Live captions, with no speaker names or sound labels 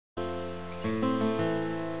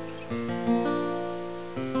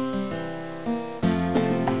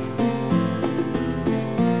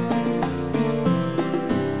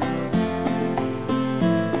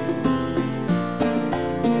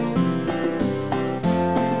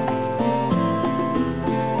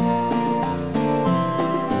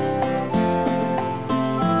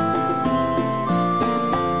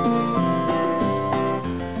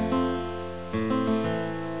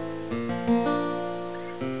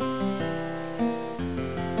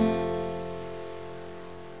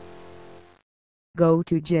go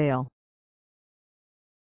to jail.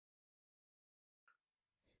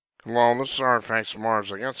 Hello, this is Artifacts of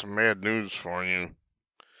Mars. I got some bad news for you.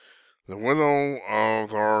 The widow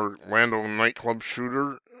of the Orlando nightclub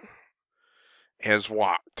shooter has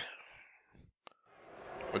walked.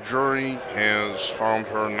 A jury has found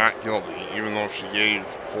her not guilty, even though she gave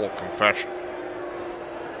full confession.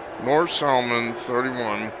 Noor Salman,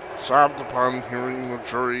 31, sobbed upon hearing the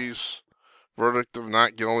jury's verdict of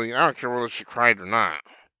not guilty. I don't care whether she cried or not.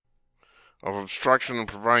 Of obstruction and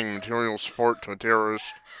providing material support to a terrorist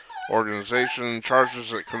organization,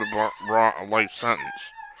 charges that could have brought a life sentence.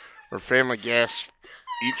 Her family gasped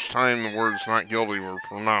each time the words not guilty were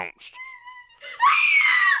pronounced.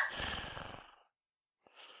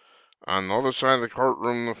 On the other side of the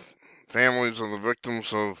courtroom, the families of the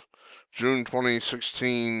victims of June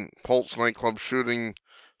 2016 Pulse Nightclub shooting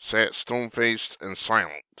sat stone-faced and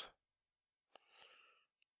silent.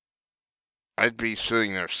 I'd be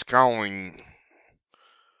sitting there scowling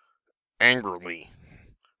angrily.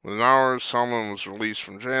 Within hours, Salman was released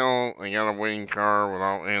from jail and got into a waiting car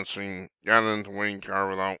without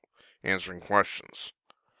answering questions.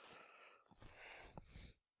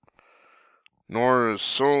 Noor is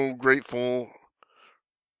so grateful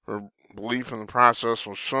her belief in the process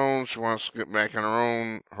was shown. She wants to get back on her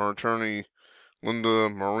own, her attorney Linda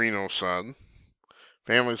Marino said.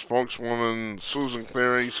 Family spokeswoman Susan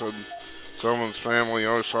Cleary said Salman's family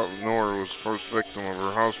always thought that Noor was the first victim of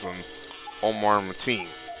her husband, Omar Mateen.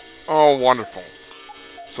 Oh, wonderful.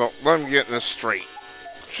 So, let me get this straight.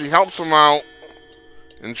 She helps him out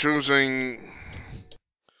in choosing,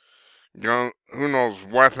 who knows,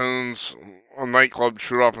 weapons, a nightclub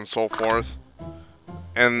shoot up and so forth.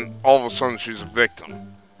 And all of a sudden she's a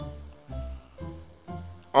victim.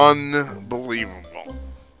 Unbelievable.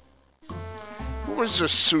 Who is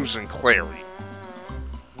this Susan Clary?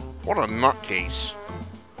 What a nutcase.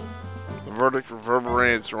 The verdict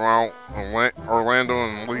reverberated throughout Orlando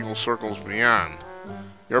and legal circles beyond.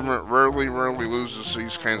 Government rarely loses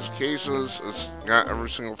these kinds of cases. It's got every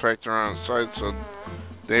single factor on its side, said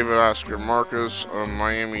David Oscar Marcus, a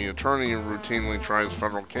Miami attorney who routinely tries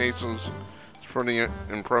federal cases. It's a pretty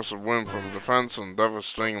impressive win for the defense and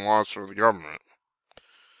devastating loss for the government.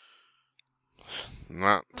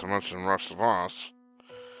 Not to mention the rest of us.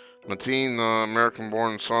 Mateen, the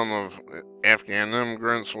American-born son of Afghan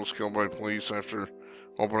immigrants, was killed by police after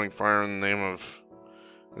opening fire in the name of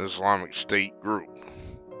the Islamic State group.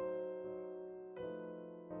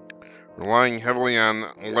 Relying heavily on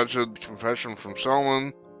alleged confession from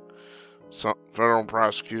Salman, federal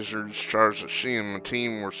prosecutors charged that she and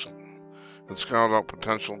Mateen had scouted out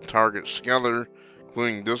potential targets together,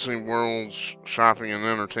 including Disney World's shopping and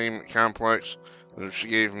entertainment complex, and that she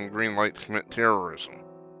gave him green light to commit terrorism.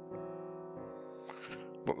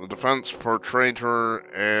 But the defense portrayed her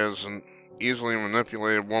as an easily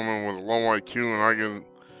manipulated woman with a low IQ and argued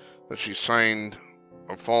that she signed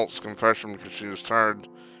a false confession because she was tired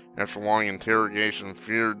after a long interrogation and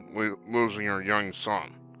feared losing her young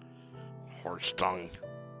son. Horse dung.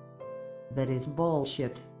 That is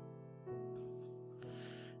bullshit.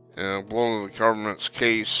 In a blow to the government's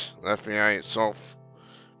case, the FBI itself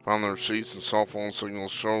found the receipts and cell phone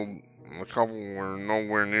signals showed the couple were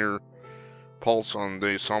nowhere near Pulse on the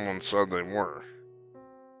day someone said they were.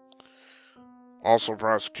 Also,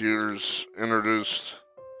 prosecutors introduced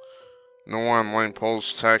no online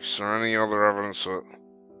posts, texts, or any other evidence that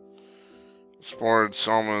supported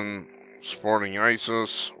Salman supporting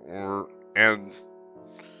ISIS were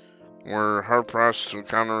hard-pressed to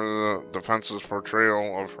counter the defense's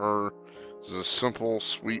portrayal of her as a simple,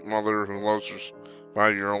 sweet mother who loves her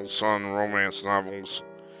 5-year-old son, romance novels,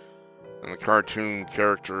 and the cartoon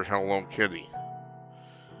character Hello Kitty.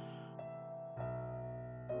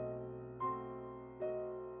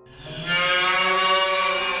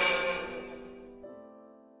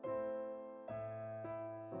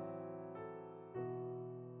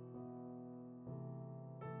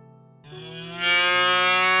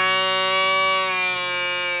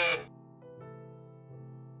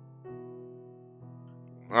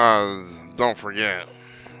 Don't forget,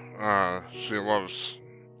 she loves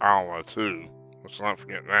Allah too. Let's not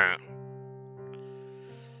forget that.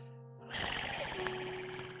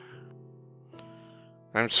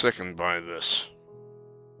 I'm sickened by this.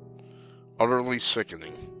 Utterly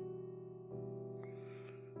sickening.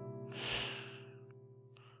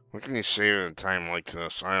 What can you say at a time like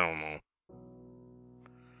this? I don't know.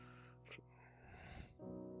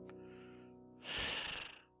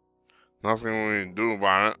 Nothing we can do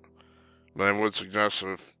about it, but I would suggest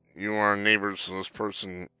if you are neighbors to this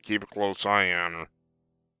person, keep a close eye on her.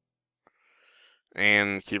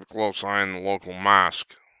 and keep a close eye on the local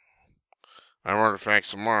mosque. I'm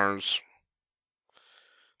Artifacts of Mars.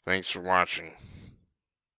 Thanks for watching.